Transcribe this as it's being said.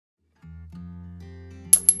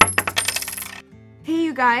Hey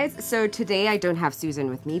you guys, so today I don't have Susan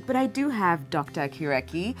with me, but I do have Dr.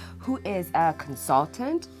 Kireki, who is a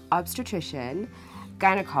consultant, obstetrician,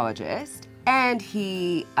 gynecologist, and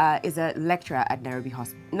he is a lecturer at Nairobi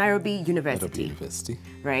University. Nairobi University.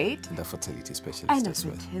 Right? And a fertility specialist and as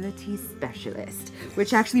well. And a fertility specialist,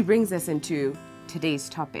 which actually brings us into today's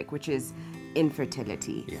topic, which is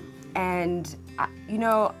infertility. Yeah. And, you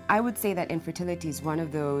know, I would say that infertility is one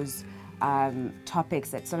of those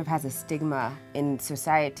topics that sort of has a stigma in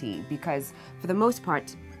society because for the most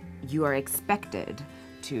part you are expected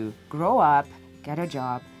to grow up, get a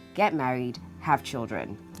job, get married, have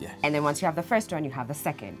children. Yeah. And then once you have the first one, you have the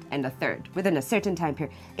second and the third within a certain time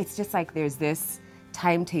period. It's just like there's this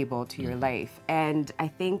timetable to your life. And I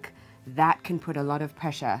think that can put a lot of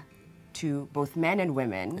pressure to both men and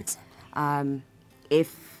women. Exactly.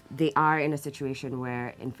 If they are in a situation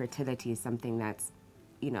where infertility is something that's,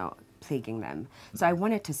 you know, plaguing them. So I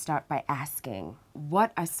wanted to start by asking,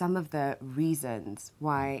 what are some of the reasons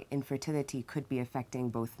why infertility could be affecting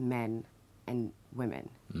both men and women?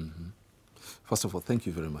 Mm-hmm. First of all, thank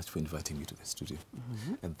you very much for inviting me to the studio.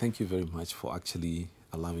 Mm-hmm. And thank you very much for actually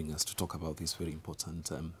allowing us to talk about this very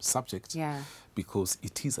important subject. Yeah. Because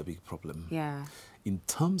it is a big problem. Yeah. In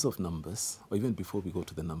terms of numbers, or even before we go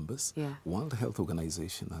to the numbers, yeah. World Health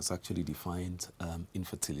Organization has actually defined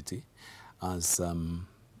infertility as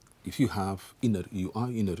if you are in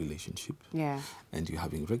a relationship, yeah. and you're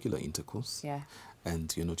having regular intercourse, yeah.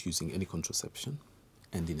 and you're not using any contraception,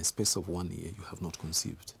 and in a space of 1 year you have not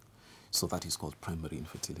conceived. So that is called primary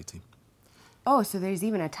infertility. Oh, so there's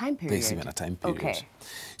even a time period. There's even a time period. Okay.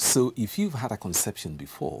 So if you've had a conception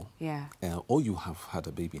before, yeah. Or you have had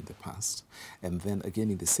a baby in the past, and then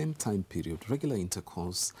again in the same time period, regular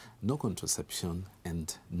intercourse, no contraception,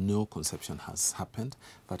 and no conception has happened,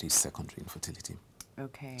 that is secondary infertility.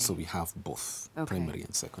 Okay. So we have both primary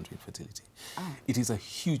and secondary infertility. Oh. It is a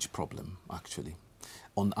huge problem, actually.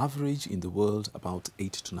 On average, in the world, about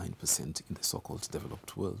 8 to 9% in the so-called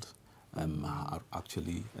developed world are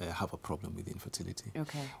actually have a problem with infertility.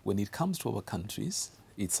 Okay. When it comes to our countries,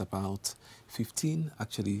 it's about 15.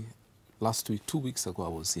 Actually, last week, 2 weeks ago, I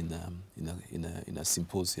was in a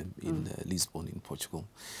symposium in Lisbon, in Portugal,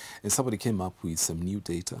 and somebody came up with some new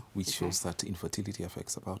data which shows that infertility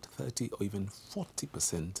affects about 30 or even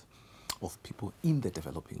 40% of people in the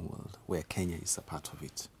developing world, where Kenya is a part of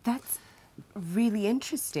it. That's really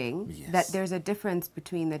interesting. Yes. That there's a difference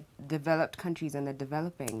between the developed countries and the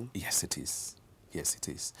developing. Yes, it is. Yes, it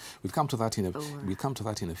is. We'll come to that in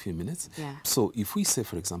a few minutes. Yeah. So if we say,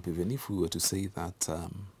 for example, even if we were to say that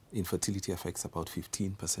infertility affects about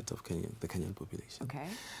 15% of the Kenyan population. Okay.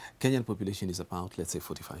 Kenyan population is about, let's say,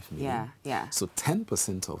 45 million. Yeah, yeah. So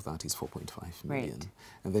 10% of that is 4.5 million. Right.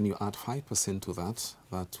 And then you add 5% to that,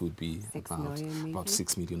 that would be 6 million, maybe? about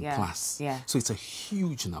 6 million yeah. plus. Yeah. So it's a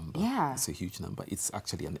huge number. Yeah. It's a huge number. It's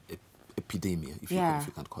actually an epidemia, if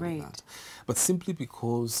you can call it that. But simply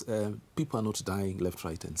because people are not dying left,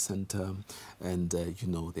 right, and center, and you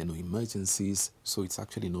know, there are no emergencies, so it's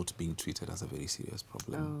actually not being treated as a very serious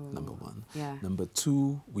problem. Number one. Yeah. Number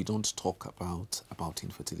two, we don't talk about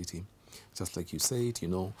infertility. Just like you said, you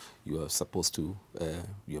know, you are supposed to,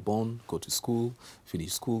 you're born, go to school,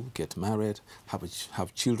 finish school, get married,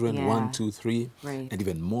 have children, 1, 2, 3, and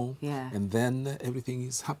even more, and then everything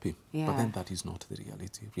is happy. But then that is not the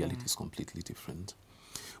reality. Reality is completely different.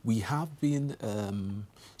 We have been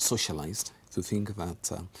socialized to think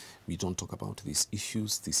that we don't talk about these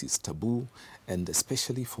issues, this is taboo, and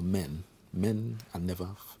especially for men, men are never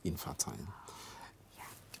infertile.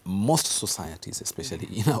 Most societies, especially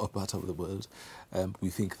in our part of the world, we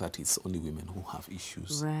think that it's only women who have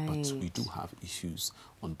issues. But we do have issues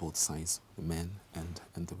on both sides, the men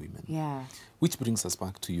and the women. Yeah. Which Which brings us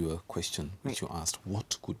back to your question, which you asked,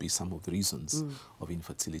 what could be some of the reasons of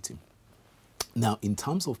infertility? Now, in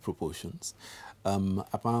terms of proportions,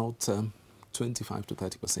 about 25 to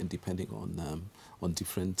 30%, depending on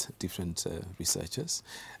different researchers,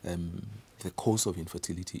 the cause of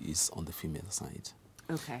infertility is on the female side.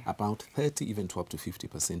 Okay. About 30, even to up to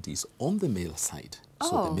 50% is on the male side.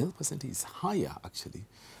 So the male percentage is higher, actually,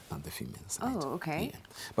 than the female side. Oh, okay. Yeah.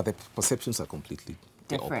 But the perceptions are completely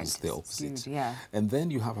different. The opposite. Skewed, yeah. And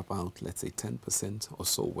then you have about, let's say, 10% or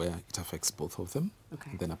so where it affects both of them.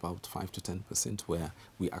 Okay. And then about 5 to 10% where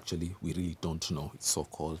we really don't know. It's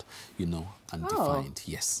so-called, you know, undefined,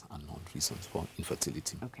 yes, unknown reasons for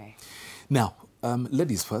infertility. Okay. Now,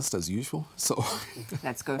 ladies first, as usual. So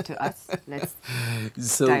let's go to us. Let's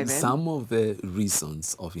so dive in. Some of the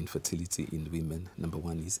reasons of infertility in women, number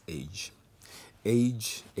one is age.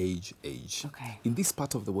 Age, age, age. Okay. In this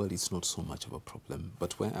part of the world, it's not so much of a problem.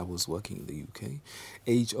 But where I was working in the UK,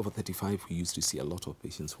 age over 35, we used to see a lot of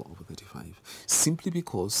patients who are over 35. Simply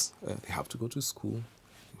because they have to go to school,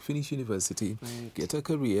 finish university, get a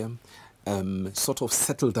career, sort of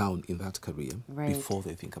settle down in that career before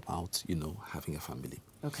they think about, having a family.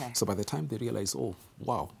 Okay. So by the time they realize, oh,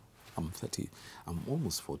 wow, I'm 30, I'm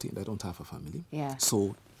almost 40 and I don't have a family. Yeah.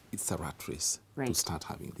 So it's a rat race to start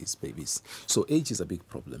having these babies. So age is a big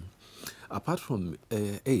problem. Apart from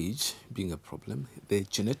age being a problem, the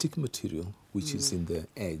genetic material, which is in the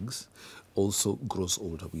eggs, also grows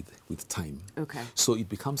older with time. Okay. So it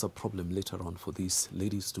becomes a problem later on for these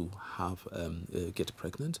ladies to have get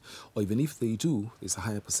pregnant, or even if they do, there's a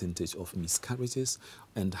higher percentage of miscarriages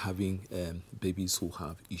and having babies who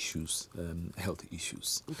have issues, health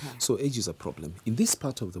issues. Okay. So age is a problem. In this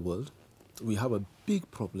part of the world, we have a big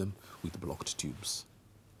problem with blocked tubes.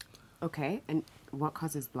 Okay, and what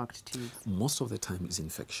causes blocked tubes? Most of the time is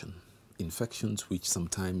infection. Infections which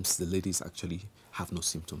sometimes the ladies actually have no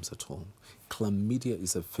symptoms at all. Chlamydia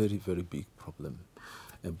is a very, very big problem.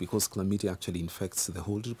 Because chlamydia actually infects the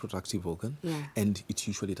whole reproductive organ, and it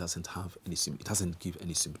usually doesn't have any it doesn't give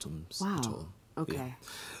any symptoms at all. Okay. Yeah.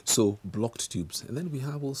 So blocked tubes. And then we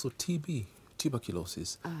have also TB.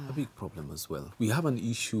 Tuberculosis, a big problem as well. We have an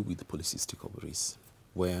issue with polycystic ovaries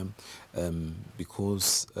where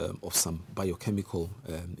because of some biochemical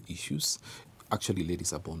issues, actually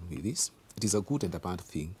ladies are born with this. It is a good and a bad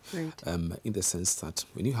thing in the sense that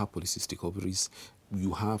when you have polycystic ovaries,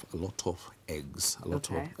 you have a lot of eggs,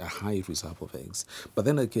 a high reserve of eggs. But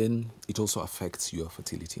then again, it also affects your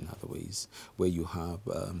fertility in other ways, where you have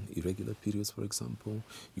irregular periods, for example,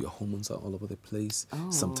 your hormones are all over the place.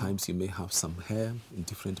 Sometimes you may have some hair in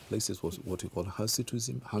different places, what we call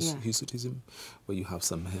hirsutism, where you have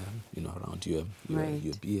some hair, around your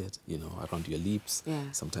beard, around your lips,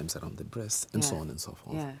 sometimes around the breast, and so on and so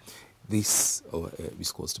forth. This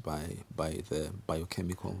is caused by the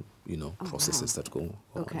biochemical, processes that go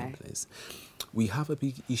on in place. We have a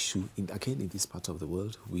big issue, in this part of the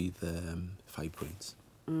world, with fibroids.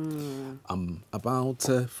 About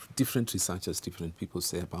different researchers, different people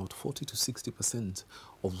say about 40 to 60%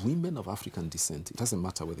 of women of African descent, it doesn't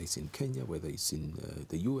matter whether it's in Kenya, whether it's in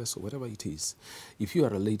the US or wherever it is, if you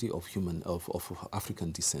are a lady of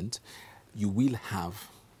African descent, you will have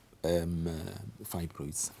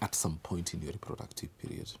fibroids at some point in your reproductive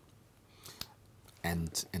period.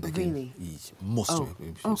 And again, really? Most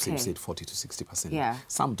said 40 to 60%. Yeah.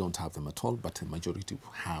 Some don't have them at all, but the majority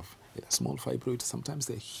have a small fibroid. Sometimes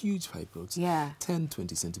they're huge fibroids, 10,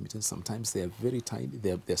 20 centimeters. Sometimes they're very tiny.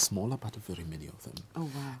 They're smaller, but very many of them. Oh,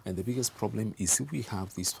 wow. And the biggest problem is if we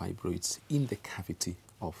have these fibroids in the cavity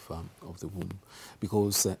of the womb,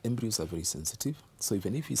 because embryos are very sensitive. So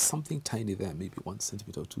even if it's something tiny there, maybe 1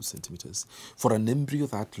 centimeter or 2 centimeters, for an embryo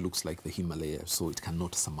that looks like the Himalaya, so it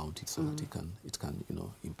cannot surmount it, so that it can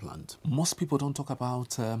implant. Most people don't talk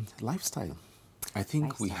about lifestyle. I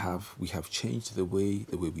think we have changed the way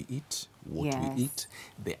we eat, what we eat,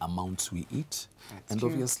 the amounts we eat, and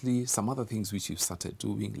obviously some other things which you've started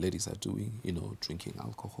doing, ladies are doing, drinking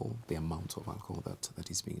alcohol, the amount of alcohol that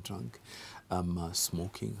is being drunk,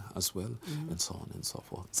 smoking as well, and so on and so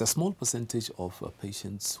forth. It's a small percentage of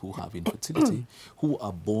patients who have infertility who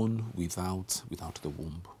are born without the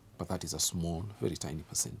womb. But that is a small, very tiny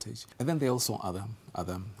percentage. And then there are also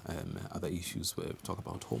other issues where we talk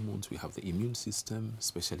about hormones. We have the immune system,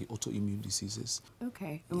 especially autoimmune diseases.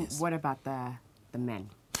 Okay. Yes. What about the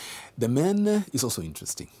men? The men is also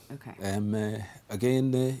interesting. Okay.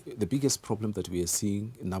 Again, the biggest problem that we are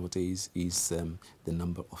seeing nowadays is the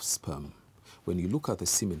number of sperm. When you look at the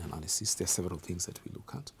semen analysis, there are several things that we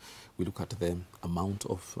look at. We look at the amount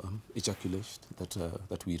of ejaculation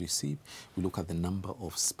that we receive. We look at the number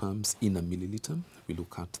of sperms in a milliliter. We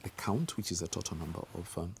look at the count, which is the total number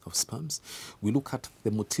of sperms. We look at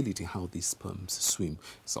the motility, how these sperms swim.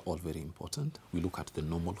 It's all very important. We look at the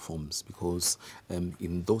normal forms because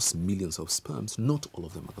in those millions of sperms, not all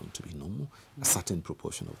of them are going to be normal. A certain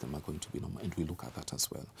proportion of them are going to be normal, and we look at that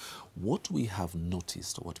as well. What we have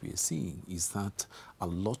noticed, or what we are seeing, is that a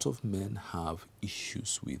lot of men have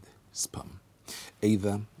issues with sperm.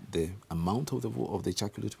 Either the amount of the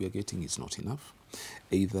ejaculate we are getting is not enough,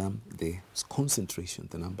 either the concentration,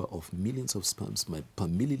 the number of millions of sperms per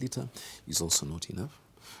milliliter is also not enough,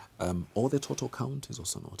 or the total count is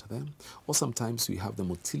also not there, or sometimes we have the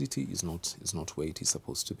motility is not where it is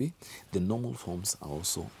supposed to be. The normal forms are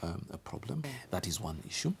also a problem. That is one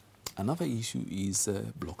issue. Another issue is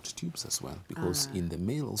blocked tubes as well, because in the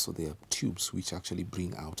male also there are tubes which actually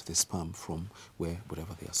bring out the sperm from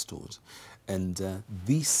wherever they are stored. And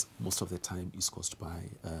this, most of the time, is caused by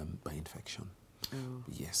infection. Oh.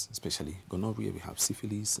 Yes, especially gonorrhea, we have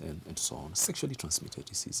syphilis and so on, sexually transmitted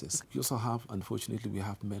diseases. We also have, unfortunately, we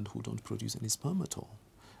have men who don't produce any sperm at all.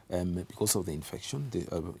 Because of the infection,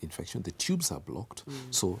 the tubes are blocked,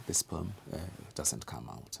 so the sperm doesn't come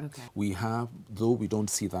out. Okay. We have, though we don't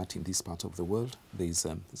see that in this part of the world, there's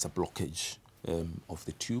a blockage of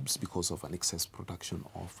the tubes because of an excess production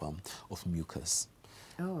of mucus.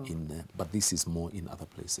 Oh. But this is more in other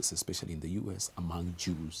places, especially in the US, among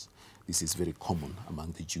Jews. This is very common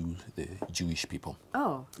among the Jewish people.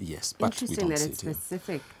 Oh. Yes, but we don't see it. Interesting that it's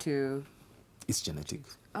specific to... It's genetic.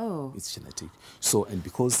 Oh. It's genetic. So, and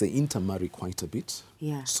because they intermarry quite a bit,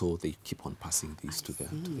 so they keep on passing these to their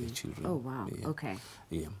children. Oh, wow. Yeah. Okay.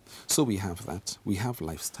 Yeah. So we have that. We have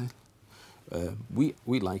lifestyle. We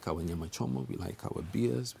like our nyama choma, we like our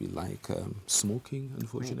beers, we like smoking,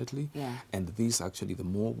 unfortunately. Right. Yeah. And this actually, the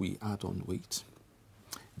more we add on weight,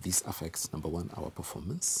 this affects, number one, our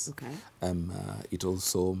performance. Okay. It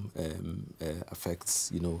also affects,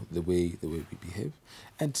 the way we behave,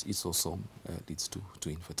 and it also leads to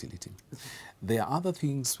infertility. Okay. There are other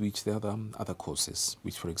things there are other causes,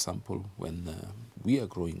 which, for example, when we are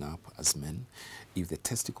growing up as men, if the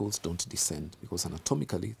testicles don't descend, because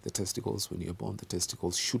anatomically the testicles, when you're born, the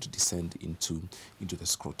testicles should descend into the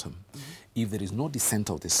scrotum. Mm-hmm. If there is no descent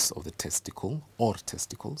of the testicle or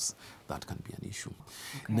testicles, that can be an issue.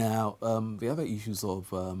 Okay. Now, the other issues of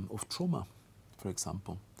trauma, for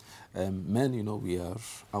example. Men, we are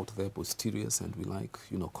out there posteriors and we like,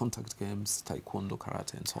 contact games, taekwondo,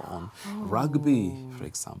 karate, and so on. Oh. Rugby, for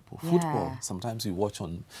example. Yeah. Football. Sometimes we watch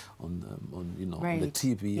on the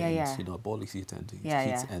TV and, a ball is hit and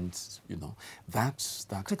hits and,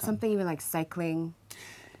 that could something even like cycling?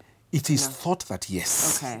 It is thought that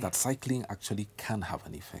yes, that cycling actually can have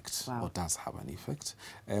an effect or does have an effect.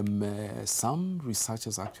 Some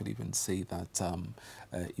researchers actually even say that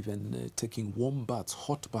even taking warm baths,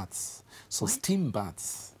 hot baths, so steam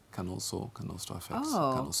baths can also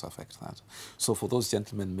affect that. So for those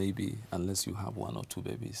gentlemen, maybe unless you have 1 or 2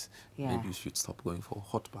 babies, maybe you should stop going for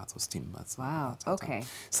hot baths or steam baths. Wow. Okay.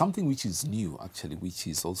 Something which is new actually, which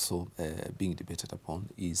is also being debated upon,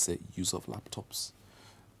 is use of laptops.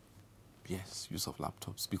 Yes, use of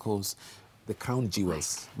laptops, because the crown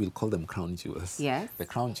jewels, we'll call them crown jewels. Yes. The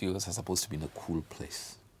crown jewels are supposed to be in a cool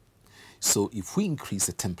place. So if we increase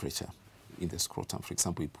the temperature in the scrotum, for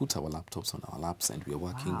example, we put our laptops on our laps and we are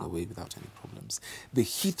working away without any problems, the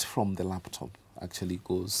heat from the laptop actually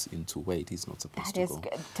goes into where it is not supposed to go.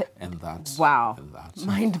 And that. Wow.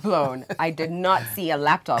 Mind blown. I did not see a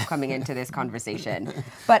laptop coming into this conversation.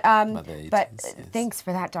 But thanks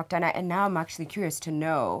for that, Dr. And now I'm actually curious to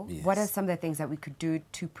know what are some of the things that we could do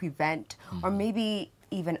to prevent or maybe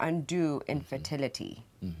even undo infertility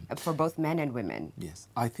for both men and women. Yes,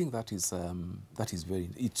 I think that is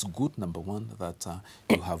it's good, number one, that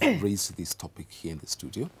you have raised this topic here in the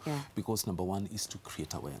studio, because number one is to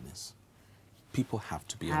create awareness. People have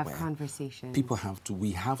to be aware. Have conversations.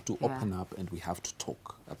 We have to open up and we have to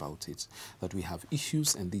talk about it, that we have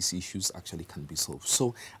issues and these issues actually can be solved.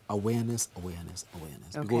 So awareness.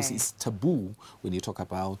 Okay. Because it's taboo when you talk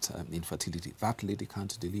about infertility. That lady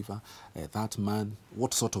can't deliver, that man,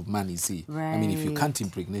 what sort of man is he? Right. I mean, if you can't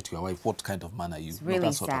impregnate your wife, what kind of man are you? It's really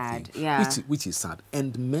that sort sad. of thing. Yeah. Which is sad.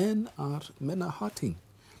 And men are hurting.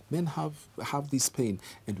 Men have this pain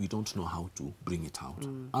and we don't know how to bring it out.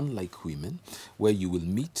 Unlike women, where you will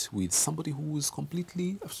meet with somebody who is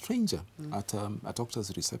completely a stranger at a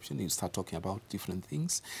doctor's reception, you start talking about different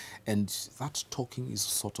things, and that talking is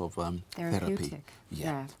sort of therapy.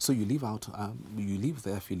 Yeah. So you leave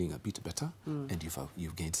there feeling a bit better, and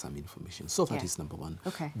you've gained some information. So that is number one.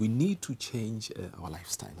 Okay. We need to change our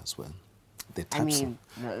lifestyle as well. The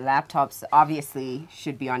laptops obviously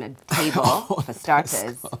should be on a table for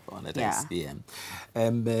starters. On a desk,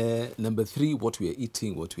 number 3, what we are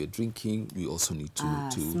eating, what we are drinking, we also need to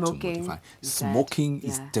modify. Smoking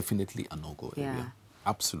is definitely a no-go area.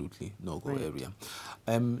 Absolutely no-go area.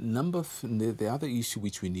 The other issue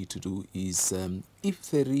which we need to do is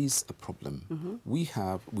if there is a problem, we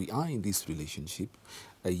are in this relationship,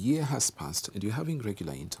 a year has passed and you're having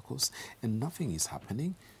regular intercourse and nothing is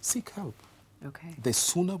happening, seek help. Okay. The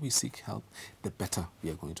sooner we seek help, the better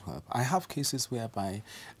we are going to help. I have cases whereby,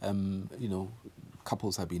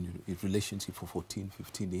 couples have been in relationship for 14,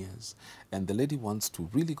 15 years, and the lady wants to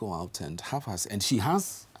really go out and have her, and she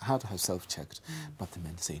has had herself checked, but the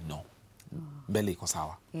men say no. mbele iko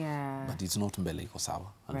sawa. Yeah. But it's not mbele iko sawa,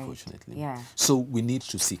 unfortunately. Right. Yeah. So we need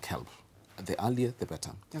to seek help. The earlier, the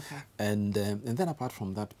better. Okay. And then apart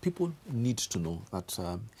from that, people need to know that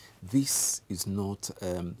this is not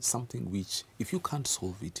something which, if you can't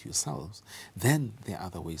solve it yourselves, then there are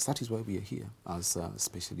other ways. That is why we are here as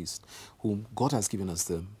specialists, whom God has given us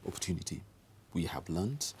the opportunity. We have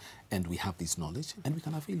learned, and we have this knowledge, and we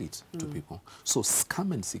can avail it to people. So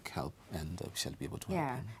come and seek help, and we shall be able to help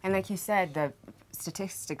them. And like you said, the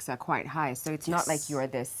statistics are quite high, so it's not like you're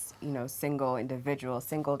this, single individual,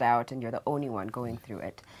 singled out, and you're the only one going through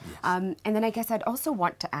it. Yes. And then I guess I'd also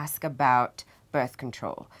want to ask about birth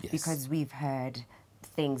control, Yes. because we've heard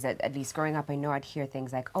things that, at least growing up, I know I'd hear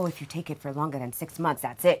things like, oh, if you take it for longer than 6 months,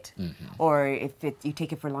 that's it. Or if you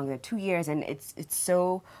take it for longer than 2 years, and it's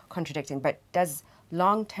so contradicting. But does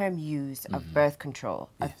long-term use of birth control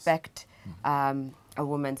affect a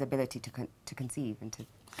woman's ability to conceive and to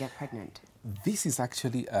get pregnant? This is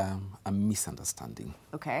actually a misunderstanding,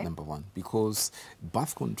 Okay. number one, because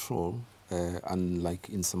birth control, unlike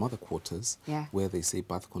in some other quarters, where they say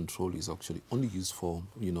birth control is actually only used for,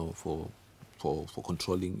 for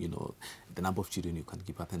controlling, the number of children you can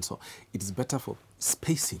give birth. And so it is better for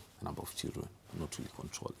spacing the number of children, not really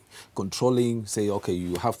controlling. Controlling, say, okay,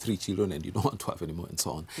 you have 3 children and you don't want to have any more, and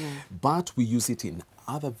so on. But we use it in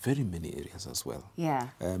other very many areas as well. Yeah.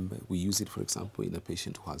 We use it, for example, in a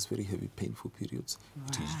patient who has very heavy, painful periods.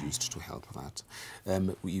 It is used to help that.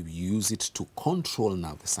 We use it to control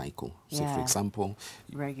now the cycle. So, for example,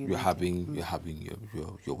 you're having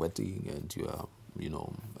your wedding, and you're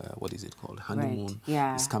what is it called? Honeymoon. Right.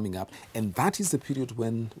 Yeah. Is coming up, and that is the period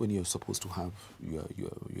when you're supposed to have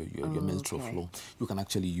your menstrual flow. You can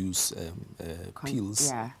actually use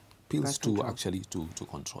pills. Pills to actually to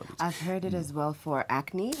control it. I've heard it as well for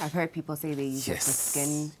acne. I've heard people say they use it for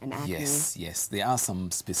skin and acne. Yes. There are some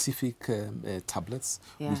specific tablets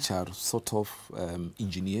which are sort of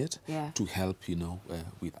engineered to help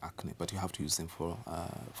with acne, but you have to use them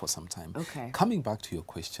for some time. Okay. Coming back to your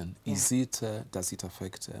question, does it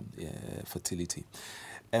affect fertility?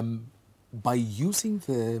 By using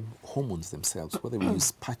the hormones themselves, whether we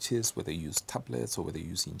use patches, whether you use tablets, or whether you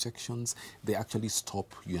use injections, they actually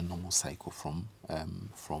stop your normal cycle from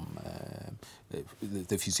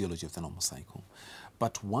the physiology of the normal cycle.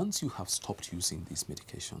 But once you have stopped using these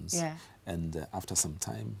medications, and after some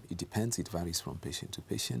time, it depends, it varies from patient to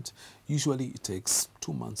patient. Usually it takes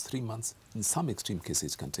 2 months, 3 months. In some extreme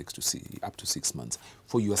cases, it can take up to 6 months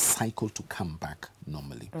for your cycle to come back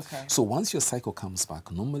normally. Okay. So once your cycle comes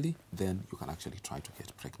back normally, then you can actually try to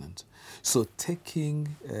get pregnant. So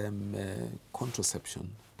taking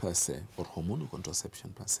contraception per se, or hormonal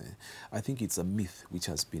contraception per se, I think it's a myth which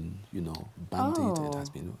has been, bandied. It has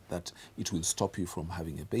been that it will stop you from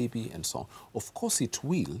having a baby and so on. Of course it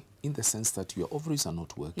will, in the sense that your ovaries are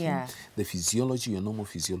not working. The physiology, your normal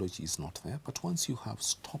physiology is not there. But once you have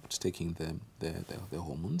stopped taking the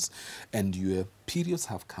hormones and your periods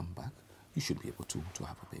have come back, you should be able to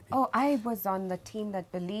have a baby. Oh, I was on the team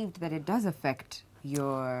that believed that it does affect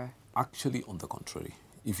your... Actually, on the contrary.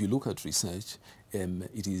 If you look at research,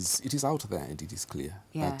 it is out there, and it is clear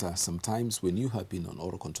that sometimes when you have been on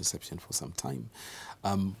oral contraception for some time,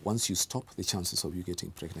 once you stop, the chances of you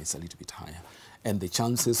getting pregnant is a little bit higher, and the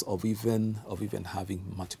chances of even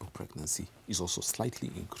having multiple pregnancy is also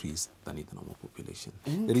slightly increased than in the normal population.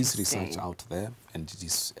 There is research out there, and it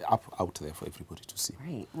is out there for everybody to see.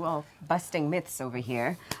 Right. Well, busting myths over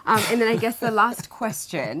here. And then I guess the last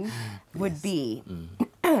question would be,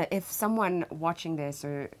 if someone watching this,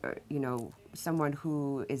 or someone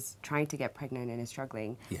who is trying to get pregnant and is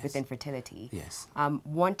struggling with infertility,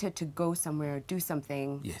 wanted to go somewhere or do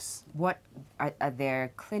something, what are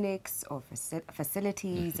there clinics or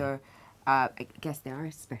facilities, or I guess there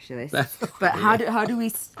are specialists, but how do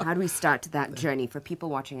we start that journey for people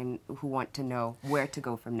watching and who want to know where to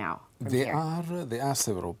go from now? There are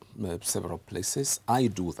several places. I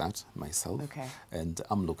do that myself, and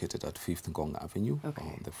I'm located at 5th Ngong Avenue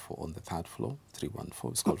on the 3rd floor,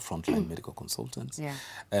 314. It's called Frontline Medical Consultants.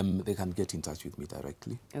 They can get in touch with me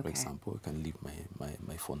directly. For example, I can leave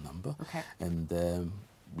my phone number, and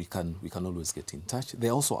we can always get in touch. There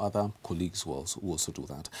are also other colleagues who also do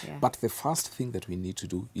that. But the first thing that we need to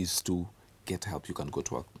do is to get help. You can go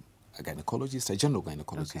to a gynecologist, a general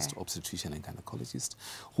gynecologist, obstetrician and gynecologist,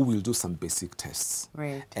 who will do some basic tests.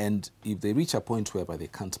 And if they reach a point whereby they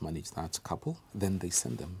can't manage that couple, then they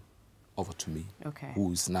send them over to me,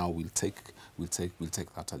 who is now will take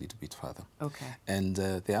that a little bit further. And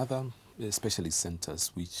the other specialist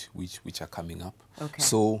centers which are coming up.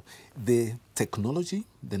 So the technology,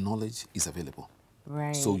 the knowledge is available.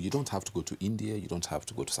 Right. So you don't have to go to India, you don't have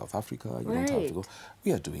to go to South Africa, you don't have to go.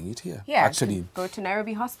 We are doing it here. Yeah, actually. Go to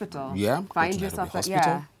Nairobi Hospital. Yeah, Find go to yourself Nairobi a,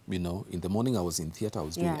 Hospital. You know, in the morning I was in theater, I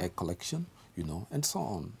was doing egg collection, you know, and so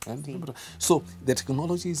on. And so the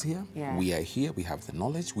technology is here. Yeah. We are here. We have the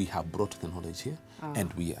knowledge. We have brought the knowledge here,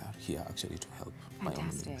 and we are here actually to help.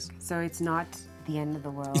 Fantastic. So it's not the end of the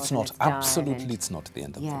world. It's not. Absolutely, it's not the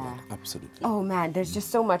end of the world. Absolutely. Oh man, there's just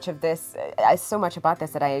so much of this, so much about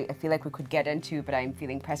this that I feel like we could get into, but I'm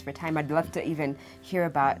feeling pressed for time. I'd love to even hear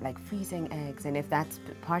about like freezing eggs, and if that's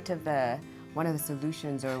part of the one of the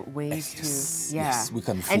solutions or ways to. Yes, we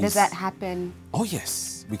can freeze. And does that happen? Oh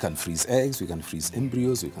yes, we can freeze eggs, we can freeze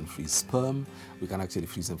embryos, we can freeze sperm, we can actually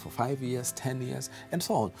freeze them for 5 years, 10 years, and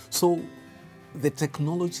so on. So the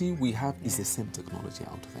technology we have is the same technology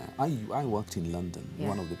out there. I worked in London,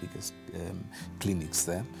 one of the biggest clinics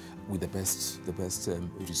there, with the best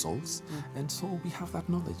results, and so we have that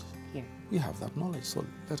knowledge. Yeah. We have that knowledge, so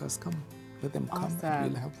let us come. Let them come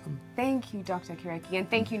and we'll help them. Thank you, Dr. Kireki, and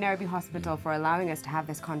thank you, Nairobi Hospital, for allowing us to have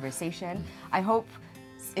this conversation. I hope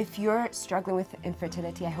if you're struggling with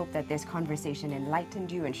infertility, I hope that this conversation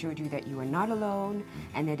enlightened you and showed you that you are not alone,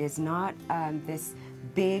 and it is not this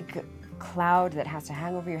big cloud that has to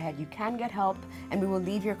hang over your head. You can get help, and we will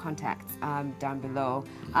leave your contacts down below.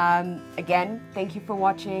 Again, thank you for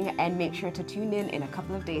watching, and make sure to tune in a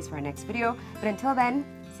couple of days for our next video. But until then,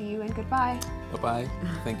 see you and goodbye. Bye-bye.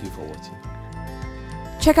 Thank you for watching.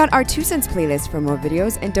 Check out our 2 Cents playlist for more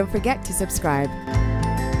videos, and don't forget to subscribe.